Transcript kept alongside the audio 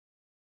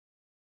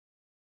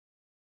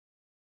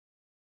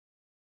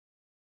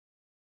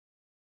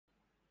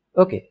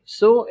Okay,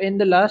 so in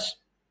the last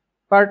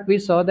part we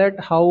saw that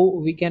how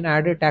we can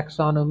add a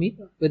taxonomy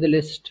with a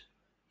list,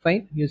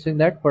 fine, using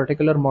that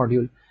particular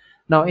module.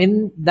 Now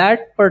in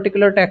that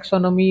particular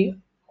taxonomy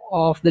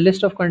of the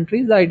list of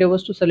countries, the idea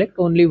was to select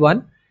only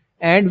one,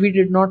 and we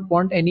did not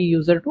want any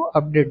user to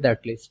update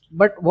that list.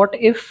 But what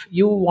if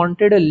you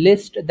wanted a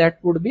list that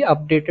would be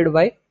updated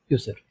by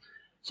user?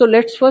 So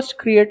let's first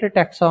create a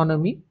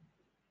taxonomy,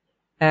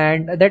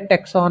 and that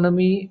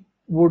taxonomy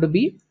would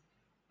be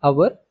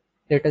our,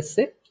 let us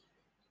say,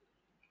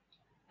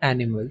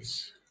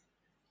 animals,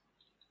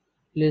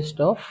 list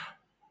of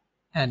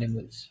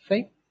animals,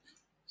 fine.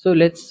 So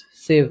let's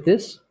save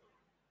this.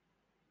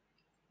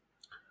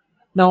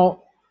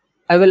 Now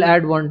I will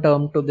add one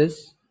term to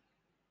this,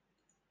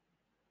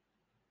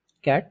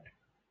 cat,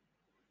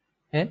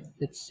 and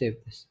let's save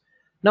this.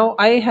 Now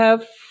I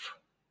have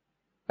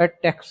a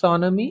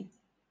taxonomy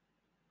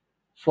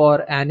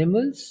for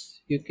animals.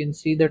 You can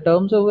see the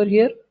terms over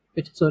here,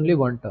 which is only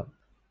one term.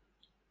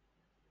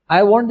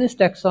 I want this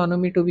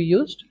taxonomy to be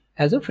used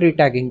as a free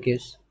tagging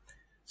case.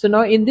 So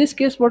now in this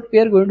case, what we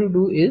are going to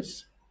do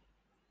is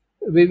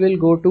we will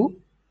go to,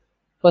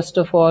 first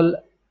of all,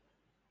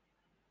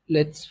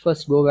 let's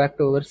first go back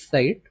to our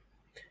site,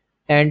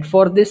 and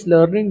for this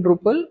learning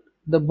Drupal,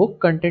 the book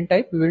content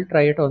type, we will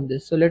try it on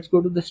this. So let's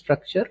go to the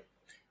structure,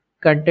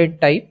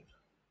 content type,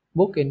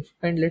 book info,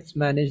 and let's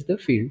manage the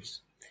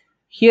fields.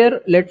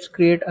 Here let's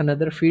create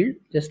another field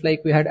just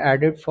like we had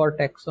added for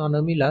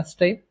taxonomy last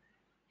time.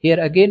 Here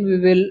again we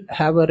will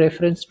have a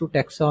reference to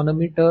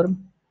taxonomy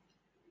term,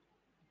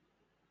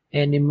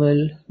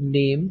 animal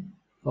name,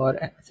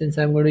 or since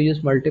I'm going to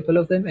use multiple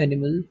of them,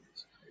 animal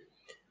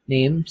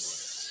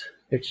names,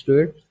 let's do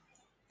it.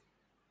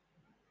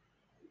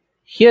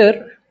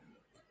 Here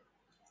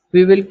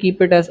we will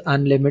keep it as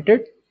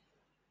unlimited.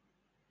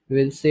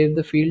 We will save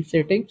the field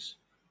settings,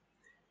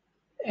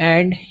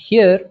 and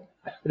here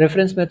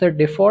reference method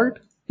default,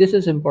 this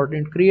is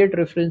important, create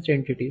reference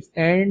entities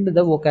and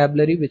the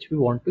vocabulary which we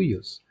want to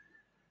use,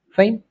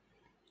 fine.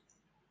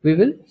 We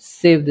will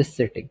save this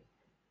setting.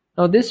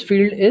 Now this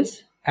field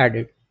is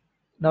added.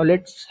 Now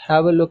let's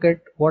have a look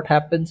at what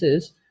happens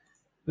is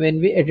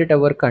when we edit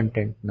our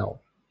content. Now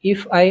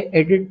if I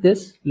edit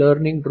this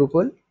learning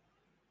Drupal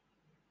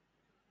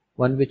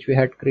one which we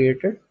had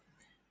created,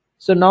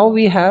 so now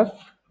we have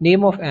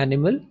name of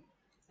animal,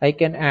 I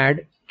can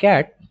add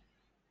cat.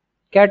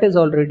 Cat is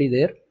already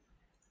there,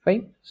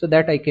 fine, so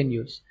that I can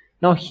use.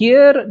 Now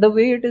here the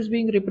way it is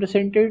being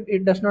represented,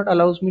 it does not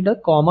allows me the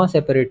comma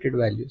separated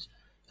values,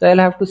 so I'll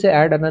have to say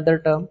add another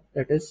term,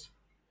 that is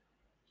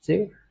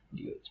say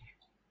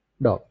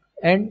dog,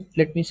 and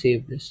let me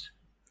save this.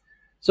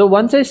 So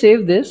once I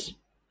save this,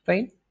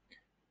 fine,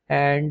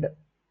 and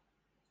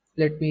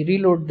let me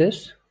reload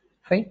this,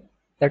 fine,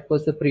 that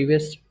was the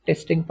previous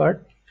testing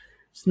part.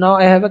 So now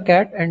I have a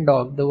cat and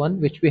dog, the one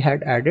which we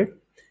had added,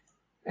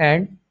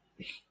 and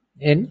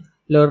in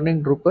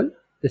learning Drupal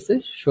this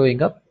is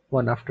showing up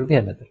one after the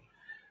another.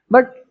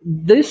 But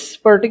this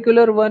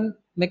particular one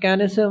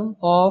mechanism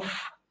of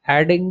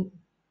adding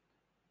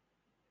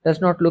does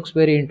not looks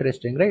very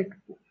interesting, right?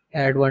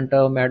 Add one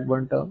term, add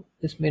one term,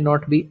 this may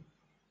not be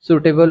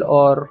suitable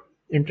or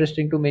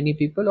interesting to many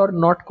people or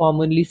not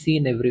commonly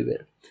seen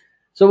everywhere.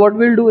 So what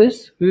we'll do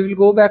is we will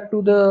go back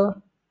to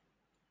the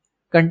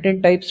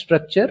content type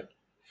structure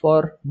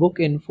for book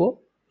info,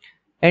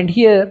 and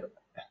here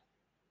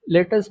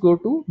let us go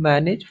to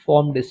manage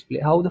form display,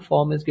 how the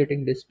form is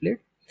getting displayed.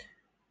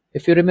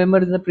 If you remember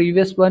in the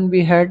previous one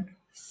we had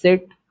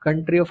set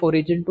country of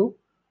origin to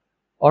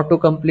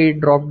autocomplete,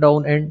 drop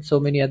down, and so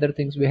many other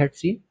things we had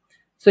seen.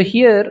 So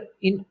here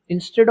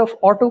instead of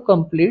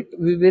autocomplete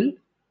we will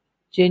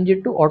change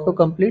it to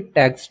autocomplete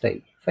tag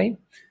style, fine.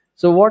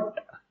 So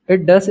what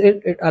it does,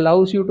 it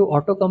allows you to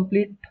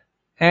autocomplete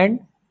and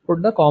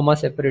put the comma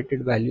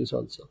separated values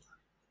also,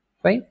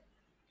 fine.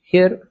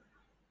 Here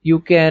you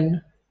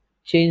can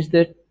change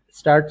that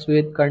starts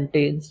with,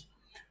 contains,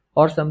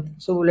 or something.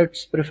 So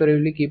let's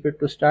preferably keep it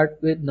to start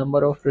with.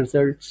 Number of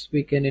results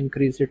we can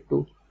increase it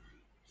to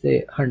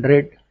say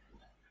 100,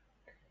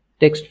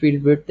 text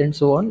field width and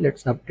so on.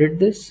 Let's update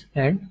this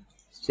and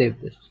save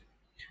this.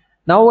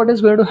 Now what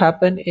is going to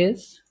happen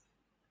is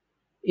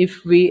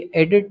if we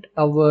edit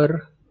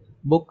our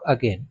book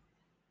again,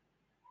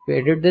 we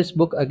edit this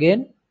book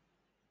again,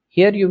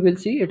 here you will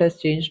see it has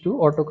changed to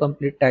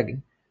autocomplete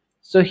tagging.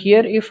 So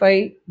here if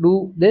I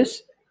do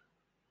this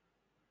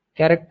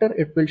character,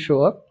 it will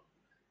show up,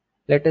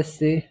 let us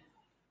say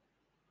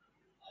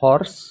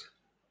horse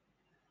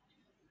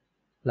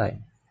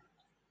line,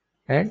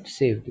 and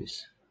save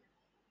this,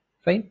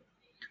 fine.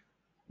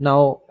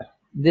 Now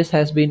this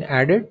has been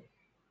added,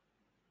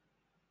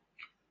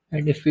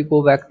 and if we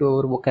go back to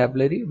our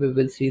vocabulary we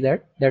will see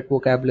that that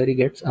vocabulary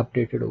gets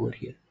updated over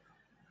here.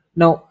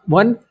 Now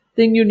one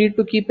thing you need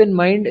to keep in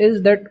mind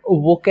is that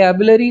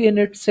vocabulary in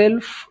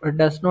itself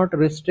does not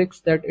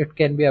restricts that it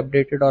can be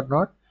updated or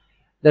not.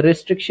 The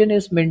restriction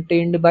is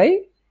maintained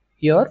by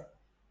your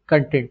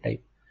content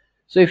type.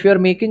 So if you are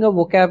making a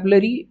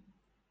vocabulary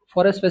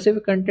for a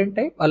specific content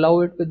type,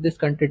 allow it with this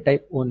content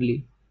type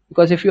only.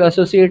 because if you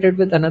associate it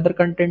with another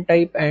content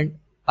type and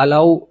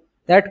allow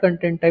that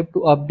content type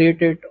to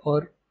update it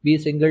or be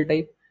single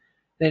type,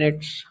 then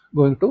it's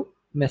going to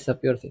mess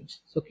up your things.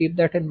 So keep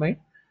that in mind,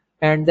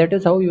 and that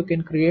is how you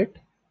can create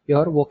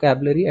your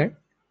vocabulary and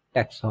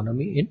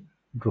taxonomy in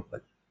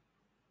Drupal.